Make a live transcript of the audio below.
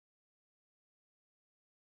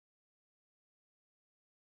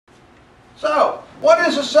So, what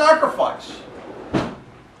is a sacrifice?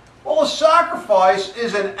 Well, a sacrifice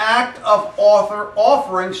is an act of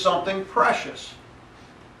offering something precious.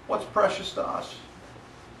 What's precious to us?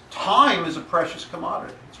 Time is a precious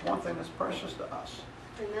commodity. It's one thing that's precious to us.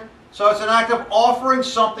 Amen. So it's an act of offering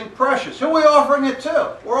something precious. Who are we offering it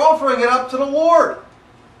to? We're offering it up to the Lord.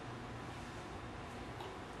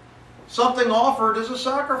 Something offered is a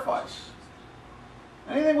sacrifice.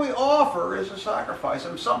 Anything we offer is a sacrifice.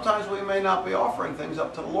 And sometimes we may not be offering things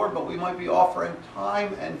up to the Lord, but we might be offering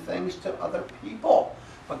time and things to other people.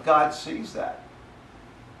 But God sees that.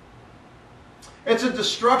 It's a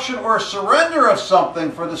destruction or a surrender of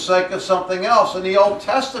something for the sake of something else. In the Old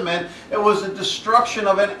Testament, it was a destruction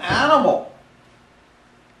of an animal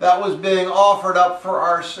that was being offered up for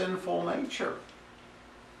our sinful nature.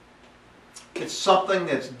 It's something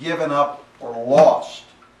that's given up or lost.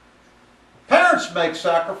 Parents make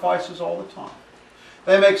sacrifices all the time.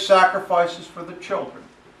 They make sacrifices for the children.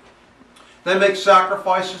 They make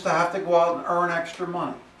sacrifices to have to go out and earn extra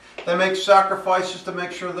money. They make sacrifices to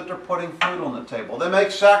make sure that they're putting food on the table. They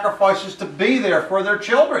make sacrifices to be there for their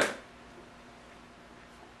children.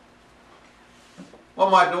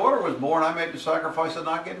 When my daughter was born, I made the sacrifice of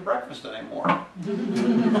not getting breakfast anymore.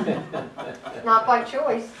 Not by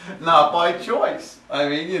choice. Not by choice. I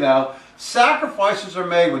mean, you know, sacrifices are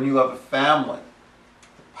made when you have a family.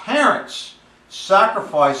 Parents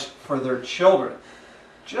sacrifice for their children.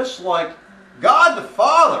 Just like God the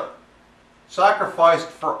Father sacrificed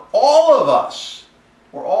for all of us.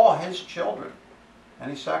 We're all His children. And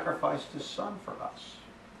He sacrificed His Son for us.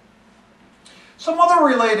 Some other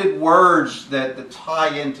related words that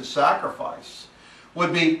tie into sacrifice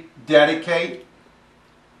would be dedicate,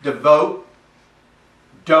 devote,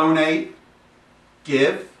 donate,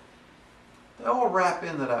 give. They all wrap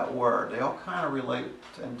into that word. They all kind of relate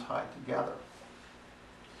and tie together.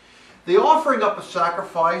 The offering up of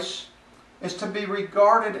sacrifice is to be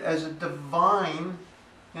regarded as a divine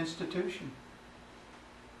institution.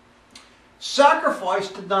 Sacrifice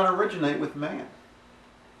did not originate with man.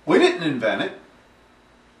 We didn't invent it.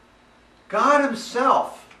 God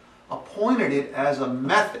Himself appointed it as a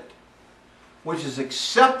method which is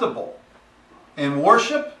acceptable in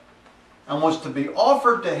worship and was to be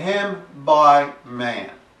offered to Him by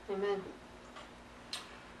man. Amen.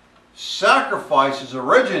 Sacrifices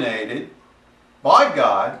originated by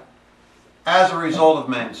God as a result of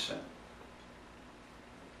man's sin.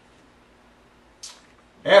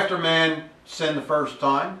 After man sinned the first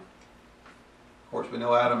time, of course we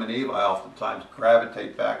know Adam and Eve, I oftentimes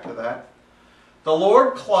gravitate back to that. The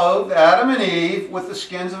Lord clothed Adam and Eve with the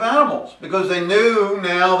skins of animals because they knew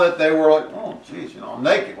now that they were like, oh geez, you know, I'm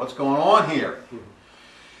naked, what's going on here?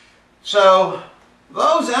 So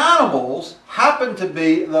those animals happened to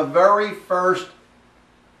be the very first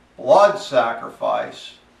blood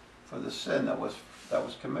sacrifice for the sin that was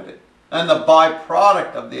committed. And the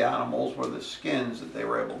byproduct of the animals were the skins that they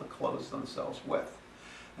were able to clothe themselves with.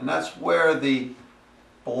 And that's where the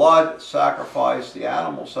blood sacrifice, the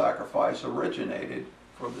animal sacrifice, originated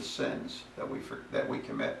for the sins that we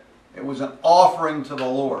commit. It was an offering to the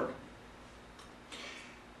Lord.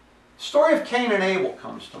 The story of Cain and Abel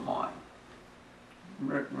comes to mind.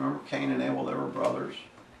 Remember Cain and Abel, they were brothers.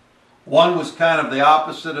 One was kind of the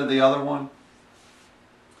opposite of the other one.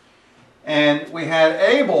 And we had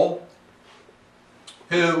Abel,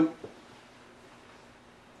 who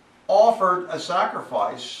offered a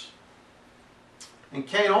sacrifice, and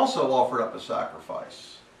Cain also offered up a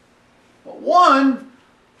sacrifice. But one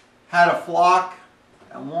had a flock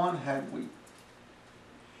and one had wheat.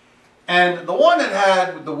 And the one that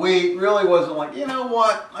had the wheat really wasn't like, you know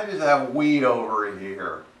what, I just have wheat over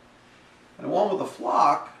here. And the one with the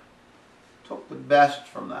flock took the best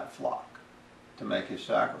from that flock to make his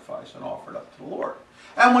sacrifice and offer it up to the Lord.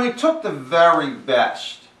 And when he took the very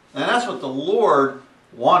best, and that's what the Lord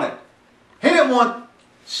wanted, He didn't want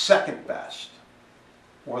second best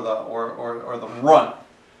or the run.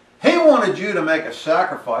 He wanted you to make a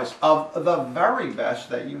sacrifice of the very best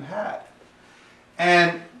that you had.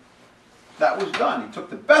 And that was done. He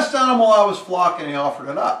took the best animal out of his flock and he offered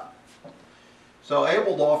it up. So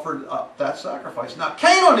Abel offered up that sacrifice. Now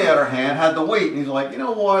Cain, on the other hand, had the wheat, and he's like, you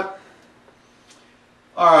know what?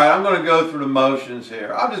 All right, I'm going to go through the motions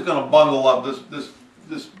here. I'm just going to bundle up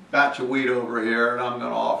this batch of wheat over here, and I'm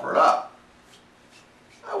going to offer it up.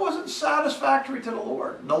 That wasn't satisfactory to the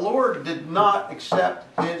Lord. The Lord did not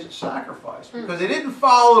accept his sacrifice because he didn't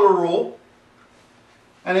follow the rule,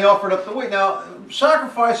 and he offered up the wheat. Now,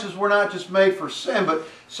 sacrifices were not just made for sin, but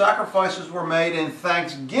sacrifices were made in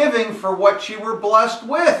thanksgiving for what you were blessed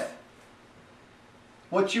with.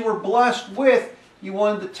 What you were blessed with, you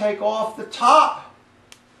wanted to take off the top.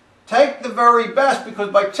 Take the very best,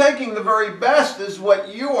 because by taking the very best is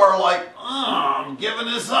what you are like, I'm giving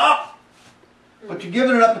this up. But you're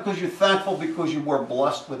giving it up because you're thankful because you were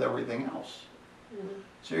blessed with everything else.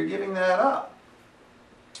 So you're giving that up.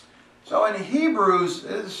 So in Hebrews,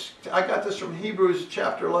 I got this from Hebrews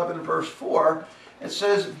chapter 11 verse 4, it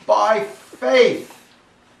says, by faith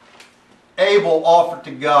Abel offered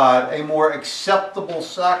to God a more acceptable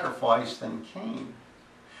sacrifice than Cain,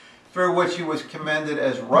 through which he was commended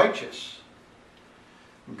as righteous,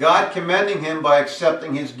 God commending him by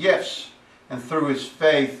accepting his gifts, and through his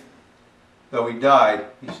faith, though he died,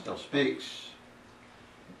 he still speaks.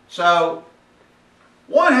 So,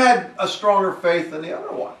 one had a stronger faith than the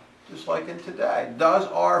other one, just like in today. Does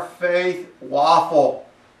our faith waffle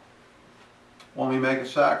when we make a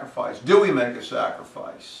sacrifice? Do we make a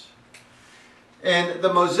sacrifice? In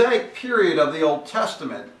the Mosaic period of the Old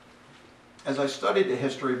Testament, as I studied the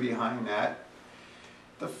history behind that,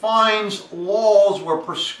 defines laws were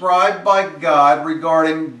prescribed by God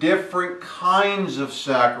regarding different kinds of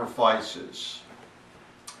sacrifices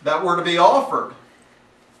that were to be offered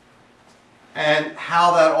and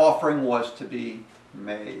how that offering was to be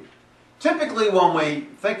made. Typically when we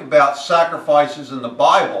think about sacrifices in the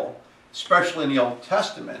Bible, especially in the Old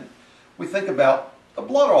Testament, we think about the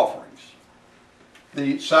blood offerings,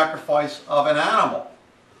 the sacrifice of an animal,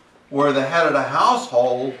 where the head of the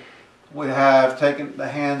household would have taken the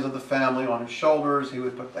hands of the family on his shoulders. He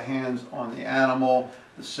would put the hands on the animal.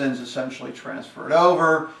 The sins essentially transferred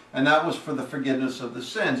over, and that was for the forgiveness of the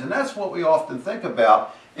sins. And that's what we often think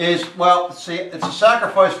about is, well, see, it's a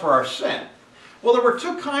sacrifice for our sin. Well, there were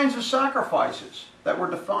two kinds of sacrifices that were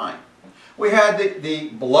defined. We had the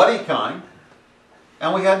bloody kind,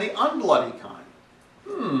 and we had the unbloody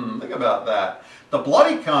kind. Think about that. The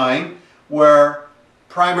bloody kind were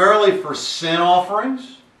primarily for sin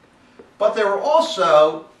offerings, but there were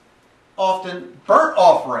also often burnt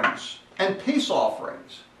offerings and peace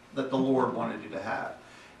offerings that the Lord wanted you to have.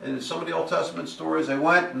 And in some of the Old Testament stories, they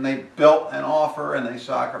went and they built an altar and they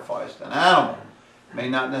sacrificed an animal. It may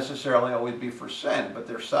not necessarily always be for sin, but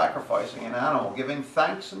they're sacrificing an animal, giving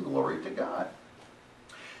thanks and glory to God.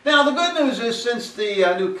 Now, the good news is, since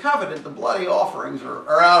the New Covenant, the bloody offerings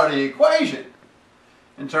are out of the equation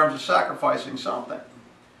in terms of sacrificing something.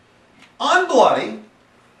 Unbloody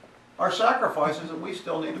are sacrifices that we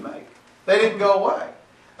still need to make. They didn't go away.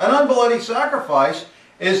 An unbloody sacrifice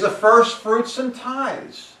is the first fruits and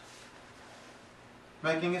tithes.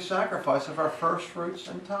 Making a sacrifice of our first fruits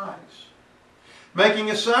and tithes. Making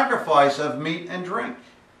a sacrifice of meat and drink.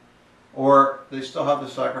 Or they still have the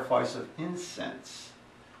sacrifice of incense.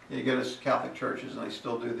 You go to Catholic churches and they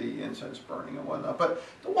still do the incense burning and whatnot. But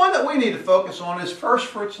the one that we need to focus on is first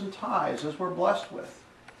fruits and tithes, as we're blessed with.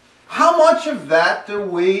 How much of that do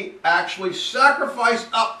we actually sacrifice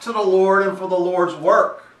up to the Lord and for the Lord's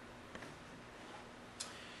work?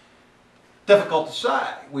 Difficult to say.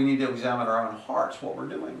 We need to examine our own hearts, what we're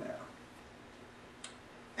doing there.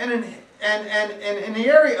 And in the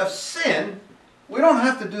area of sin, we don't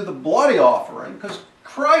have to do the bloody offering, because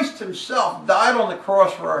Christ himself died on the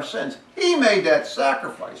cross for our sins. He made that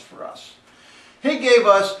sacrifice for us. He gave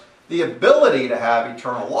us the ability to have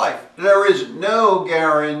eternal life. There is no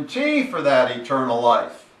guarantee for that eternal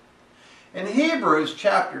life. In Hebrews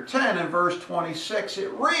chapter 10 and verse 26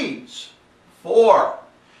 it reads, "For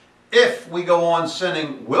if we go on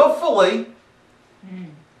sinning willfully,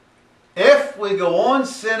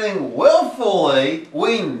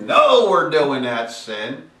 we know we're doing that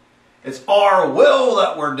sin. It's our will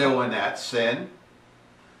that we're doing that sin.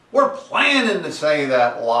 We're planning to say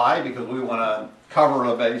that lie because we want to cover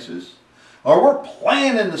the bases. Or we're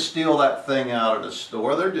planning to steal that thing out of the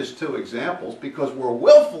store." They're just two examples because we're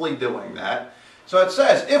willfully doing that. So it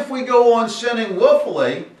says, if we go on sinning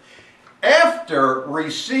willfully after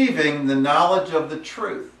receiving the knowledge of the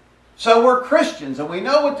truth. So we're Christians and we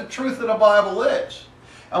know what the truth of the Bible is.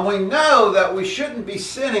 And we know that we shouldn't be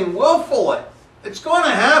sinning willfully. It's going to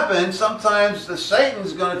happen. Sometimes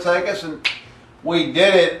Satan's going to take us and we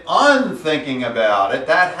did it unthinking about it.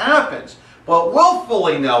 That happens. But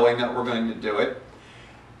willfully knowing that we're going to do it,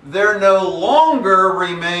 there no longer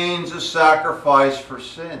remains a sacrifice for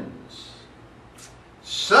sins.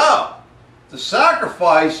 So, the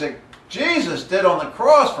sacrifice that Jesus did on the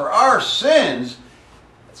cross for our sins,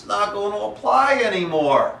 it's not going to apply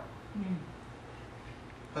anymore.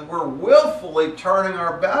 But we're willfully turning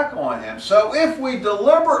our back on him. So if we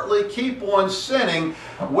deliberately keep on sinning,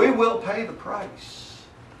 we will pay the price.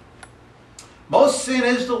 Most sin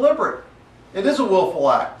is deliberate. It is a willful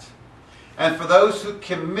act. And for those who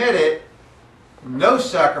commit it no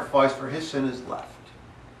sacrifice for his sin is left.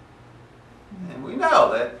 And we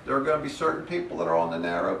know that there are going to be certain people that are on the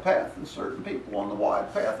narrow path and certain people on the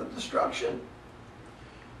wide path of destruction.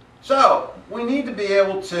 So, we need to be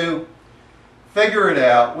able to figure it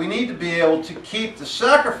out. We need to be able to keep the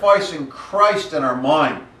sacrificing Christ in our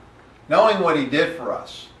mind, knowing what he did for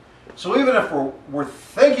us. So even if we're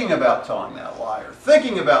thinking about telling that lie, or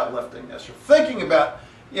thinking about lifting this, or thinking about,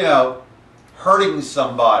 hurting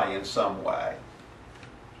somebody in some way,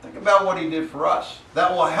 think about what he did for us.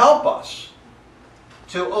 That will help us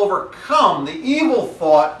to overcome the evil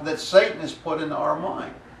thought that Satan has put into our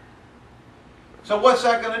mind. So what's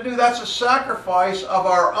that going to do? That's a sacrifice of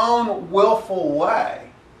our own willful way.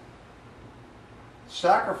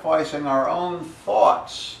 Sacrificing our own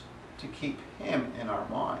thoughts to keep him in our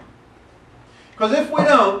mind. Because if we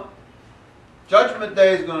don't, Judgment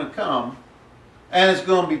Day is going to come, and it's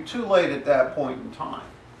going to be too late at that point in time.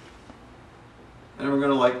 And we're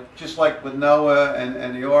going to, just like with Noah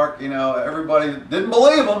and the ark, everybody didn't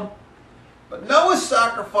believe him. But Noah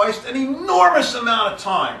sacrificed an enormous amount of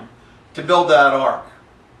time to build that ark.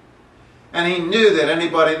 And he knew that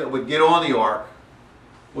anybody that would get on the ark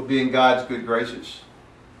would be in God's good graces.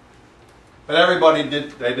 But everybody they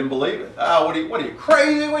didn't believe it. Oh, what are you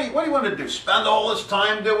crazy? What do you want to do? Spend all this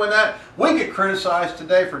time doing that? We get criticized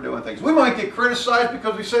today for doing things. We might get criticized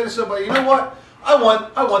because we say to somebody, you know what? I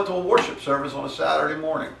went to a worship service on a Saturday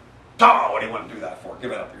morning. Oh, what do you want to do that for?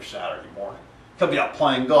 Give it up your Saturday morning. Could be out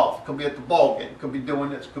playing golf. Could be at the ball game. Could be doing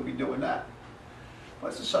this. Could be doing that.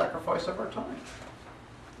 What's the sacrifice of our time?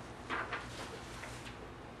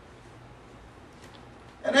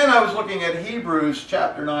 And then I was looking at Hebrews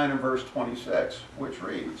chapter 9 and verse 26, which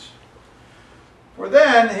reads, "For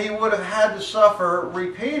then he would have had to suffer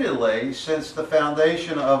repeatedly since the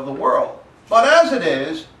foundation of the world. But as it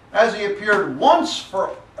is, as he appeared once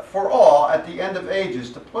for all at the end of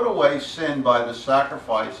ages to put away sin by the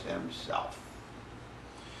sacrifice himself."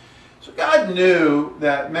 So God knew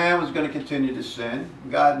that man was going to continue to sin.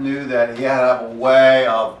 God knew that he had to have a way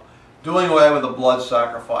of doing away with the blood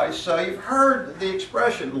sacrifice. So you've heard the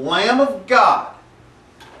expression, Lamb of God.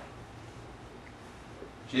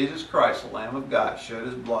 Jesus Christ, the Lamb of God, shed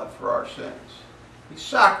his blood for our sins. He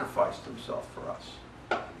sacrificed himself for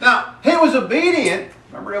us. Now, he was obedient.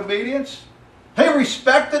 Remember obedience? He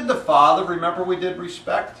respected the Father. Remember we did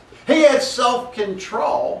respect? He had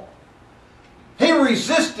self-control. He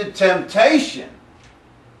resisted temptation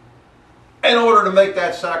in order to make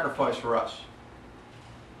that sacrifice for us.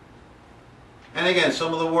 And again,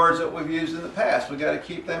 some of the words that we've used in the past, we've got to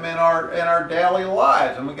keep them in our daily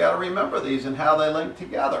lives, and we've got to remember these and how they link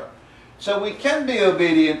together. So we can be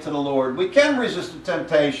obedient to the Lord. We can resist the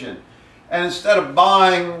temptation. And instead of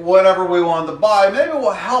buying whatever we wanted to buy, maybe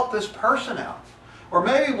we'll help this person out. Or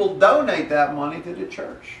maybe we'll donate that money to the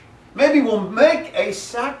church. Maybe we'll make a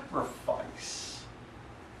sacrifice.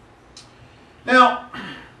 Now,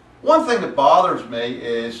 one thing that bothers me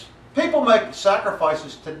is people make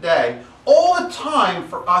sacrifices today all the time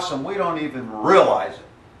for us and we don't even realize it.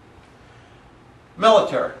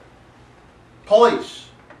 Military, police,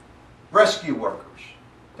 rescue workers.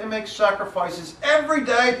 They make sacrifices every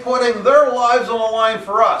day putting their lives on the line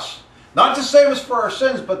for us. Not to save us for our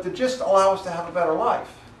sins, but to just allow us to have a better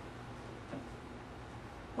life.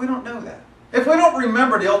 We don't know that. If we don't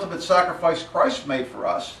remember the ultimate sacrifice Christ made for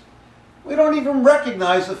us, we don't even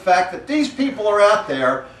recognize the fact that these people are out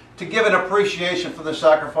there to give an appreciation for the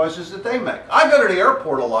sacrifices that they make. I go to the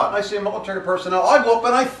airport a lot and I see military personnel. I go up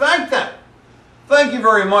and I thank them. Thank you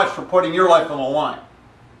very much for putting your life on the line.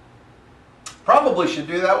 Probably should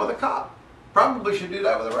do that with a cop. Probably should do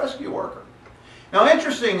that with a rescue worker. Now,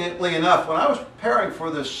 interestingly enough, when I was preparing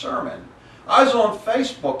for this sermon, I was on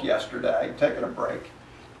Facebook yesterday, taking a break,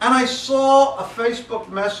 and I saw a Facebook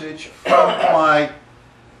message from my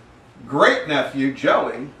great-nephew,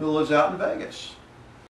 Joey, who lives out in Vegas.